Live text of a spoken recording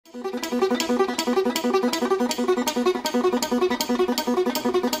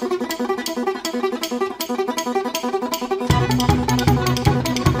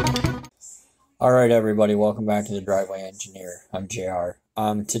All right, everybody, welcome back to the Driveway Engineer. I'm JR.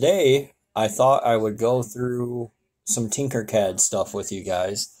 Today, I thought I would go through some Tinkercad stuff with you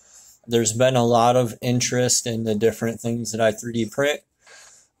guys. There's been a lot of interest in the different things that I 3D print.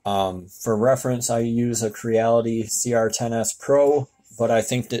 For reference, I use a Creality CR10S Pro, but I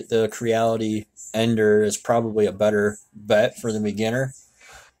think that the Creality Ender is probably a better bet for the beginner,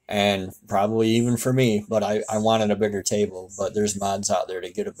 and probably even for me, but I wanted a bigger table, but there's mods out there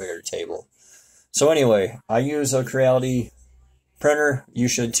to get a bigger table. So anyway, I use a Creality printer. You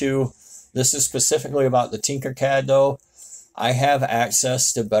should too. This is specifically about the Tinkercad though. I have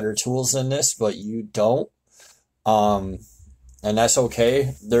access to better tools than this, but you don't. And that's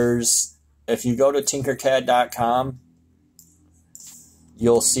okay. If you go to tinkercad.com,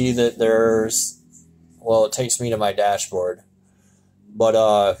 you'll see that it takes me to my dashboard.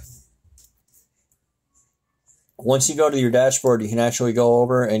 But once you go to your dashboard, you can actually go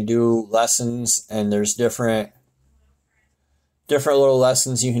over and do lessons, and there's different little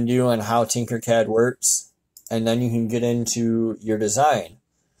lessons you can do on how Tinkercad works, and then you can get into your design.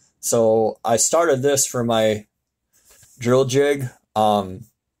 So I started this for my drill jig. The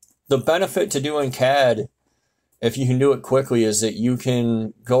benefit to doing CAD, if you can do it quickly, is that you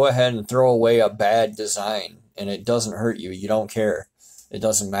can go ahead and throw away a bad design, and it doesn't hurt you. You don't care. It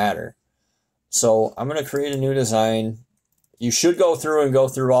doesn't matter. So I'm going to create a new design. You should go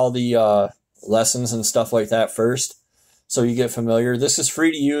through all the lessons and stuff like that first, so you get familiar. This is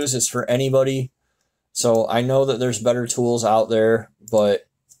free to use. It's for anybody. So I know that there's better tools out there, but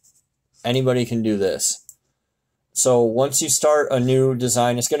anybody can do this. So once you start a new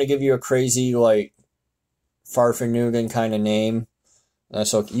design, it's going to give you a crazy, like, Farfanugan kind of name.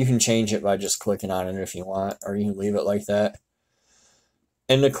 So you can change it by just clicking on it if you want, or you can leave it like that.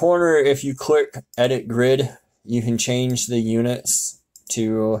 In the corner, if you click Edit Grid, you can change the units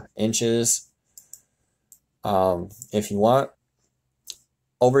to inches if you want.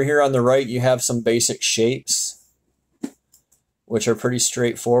 Over here on the right, you have some basic shapes, which are pretty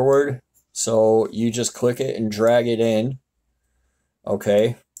straightforward. So you just click it and drag it in.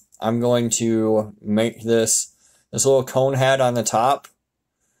 Okay, I'm going to make this little cone hat on the top.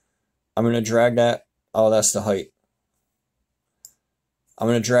 I'm going to drag that. Oh, that's the height. I'm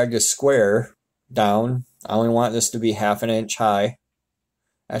going to drag this square down. I only want this to be 1/2 inch high.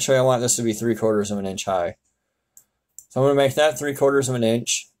 Actually, I want this to be 3/4 inch high. So I'm going to make that 3/4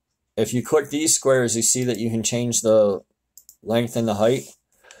 inch. If you click these squares, you see that you can change the length and the height.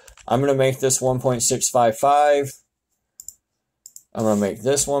 I'm going to make this 1.655. I'm going to make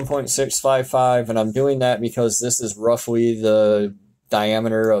this 1.655, and I'm doing that because this is roughly the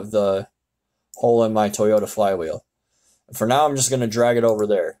diameter of the hole in my Toyota flywheel. For now, I'm just going to drag it over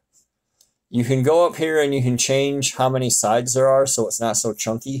there. You can go up here and you can change how many sides there are so it's not so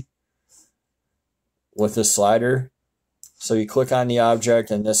chunky with this slider. So you click on the object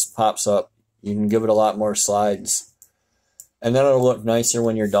and this pops up. You can give it a lot more slides. And then it'll look nicer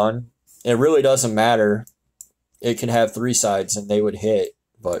when you're done. It really doesn't matter. It could have 3 sides and they would hit,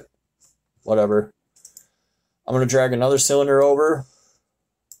 but whatever. I'm going to drag another cylinder over.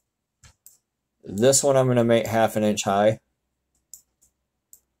 This one I'm going to make 1/2 inch high.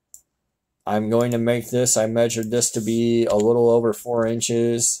 I'm going to make this, I measured this to be a little over 4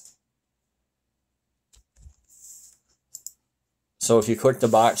 inches. So if you click the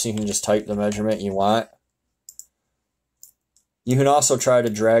box, you can just type the measurement you want. You can also try to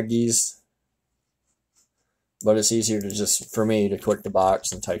drag these, but it's easier to just, for me, to click the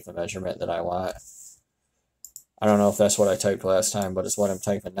box and type the measurement that I want. I don't know if that's what I typed last time, but it's what I'm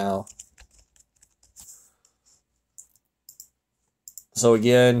typing now. So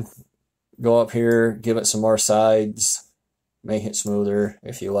again, go up here, give it some more sides, make it smoother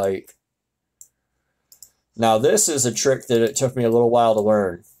if you like. Now this is a trick that it took me a little while to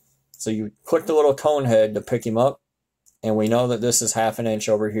learn. So you click the little cone head to pick him up, and we know that this is 1/2 inch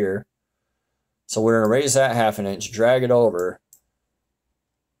over here. So we're going to raise that 1/2 inch, drag it over.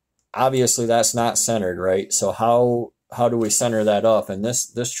 Obviously that's not centered, right? So how do we center that up? And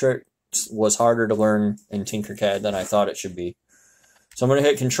this trick was harder to learn in Tinkercad than I thought it should be. So I'm going to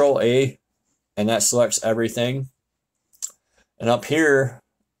hit Control A, and that selects everything. And up here,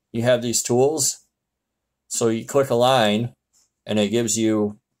 you have these tools. So you click Align, and it gives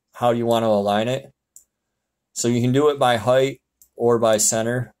you how you want to align it. So you can do it by height or by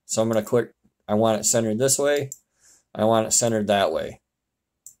center. So I'm going to click, I want it centered this way. I want it centered that way.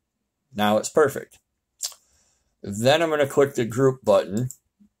 Now it's perfect. Then I'm going to click the Group button.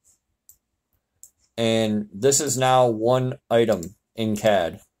 And this is now one item in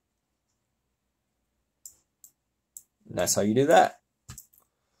CAD. And that's how you do that.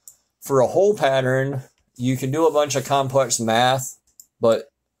 for a hole pattern, you can do a bunch of complex math, but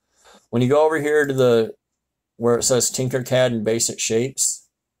when you go over here to where it says Tinkercad and basic shapes,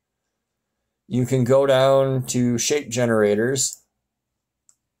 you can go down to shape generators.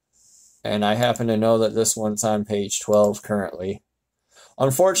 And I happen to know that this one's on page 12 currently.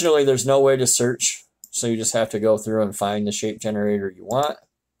 Unfortunately, there's no way to search, so you just have to go through and find the shape generator you want.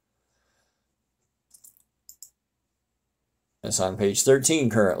 It's on page 13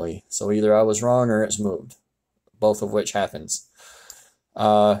 currently, so either I was wrong or it's moved, both of which happens.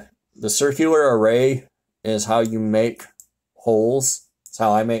 The circular array is how you make holes. It's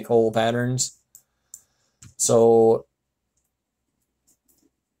how I make hole patterns. So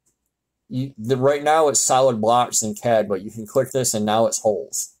right now it's solid blocks in CAD, but you can click this and now it's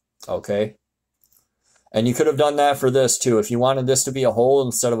holes. Okay? And you could have done that for this too. If you wanted this to be a hole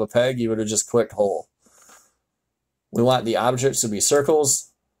instead of a peg, you would have just clicked hole. We want the objects to be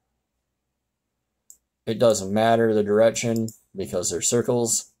circles. It doesn't matter the direction because they're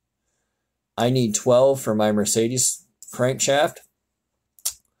circles. I need 12 for my Mercedes crankshaft.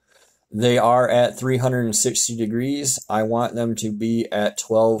 They are at 360 degrees. I want them to be at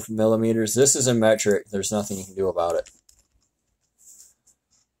 12 millimeters. This is in metric. There's nothing you can do about it.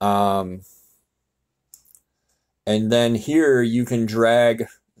 And then here you can drag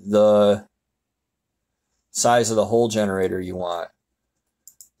the size of the hole generator you want.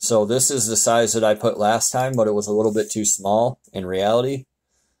 So this is the size that I put last time, but it was a little bit too small in reality.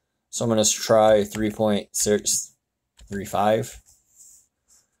 So I'm going to try 3.635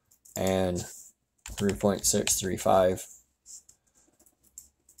 and 3.635.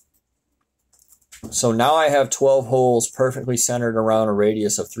 So now I have 12 holes perfectly centered around a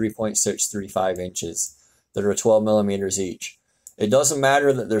radius of 3.635 inches that are 12 millimeters each. It doesn't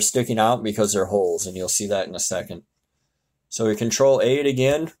matter that they're sticking out because they're holes, and you'll see that in a second. So we Control A it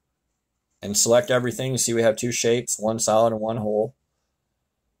again and select everything. You see we have two shapes, one solid and one hole.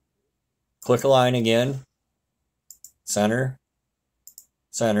 Click Align again. Center.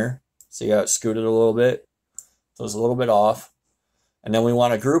 Center. See how it scooted a little bit? So it's a little bit off. And then we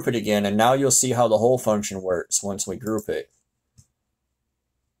want to group it again, and now you'll see how the hole function works once we group it.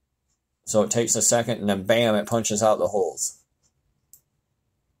 So it takes a second, and then bam, it punches out the holes.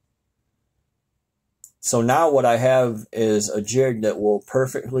 So now what I have is a jig that will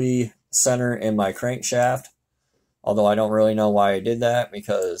perfectly center in my crankshaft. Although I don't really know why I did that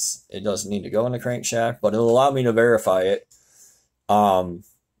because it doesn't need to go in the crankshaft, but it'll allow me to verify it. Or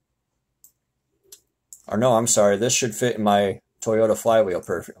no, I'm sorry, this should fit in my Toyota flywheel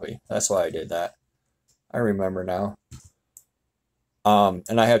perfectly. That's why I did that. I remember now.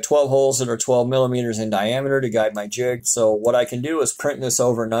 And I have 12 holes that are 12 millimeters in diameter to guide my jig. So what I can do is print this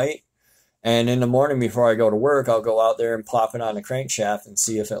overnight. And in the morning before I go to work, I'll go out there and plop it on the crankshaft and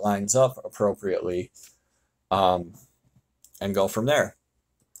see if it lines up appropriately. And go from there.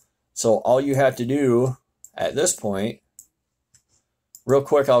 So all you have to do at this point, real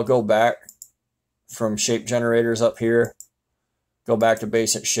quick, I'll go back from shape generators up here. Go back to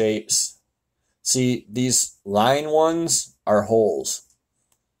basic shapes. See, these line ones are holes.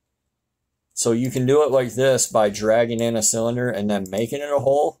 So you can do it like this by dragging in a cylinder and then making it a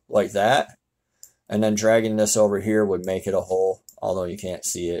hole like that. And then dragging this over here would make it a hole, although you can't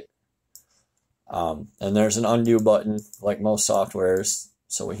see it. And there's an undo button like most softwares,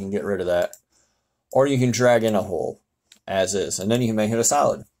 so we can get rid of that. Or you can drag in a hole as is, and then you can make it a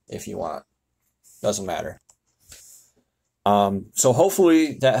solid if you want. Doesn't matter. So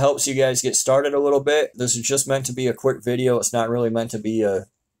hopefully that helps you guys get started a little bit. This is just meant to be a quick video. It's not really meant to be a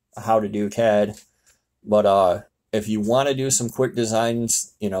how to do CAD. But if you want to do some quick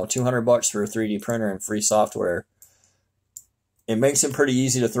designs, you know, $200 for a 3D printer and free software, it makes it pretty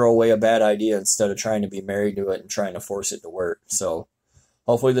easy to throw away a bad idea instead of trying to be married to it and trying to force it to work. So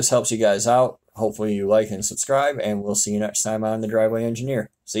hopefully this helps you guys out. Hopefully you like and subscribe, and we'll see you next time on The Driveway Engineer.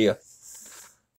 See ya.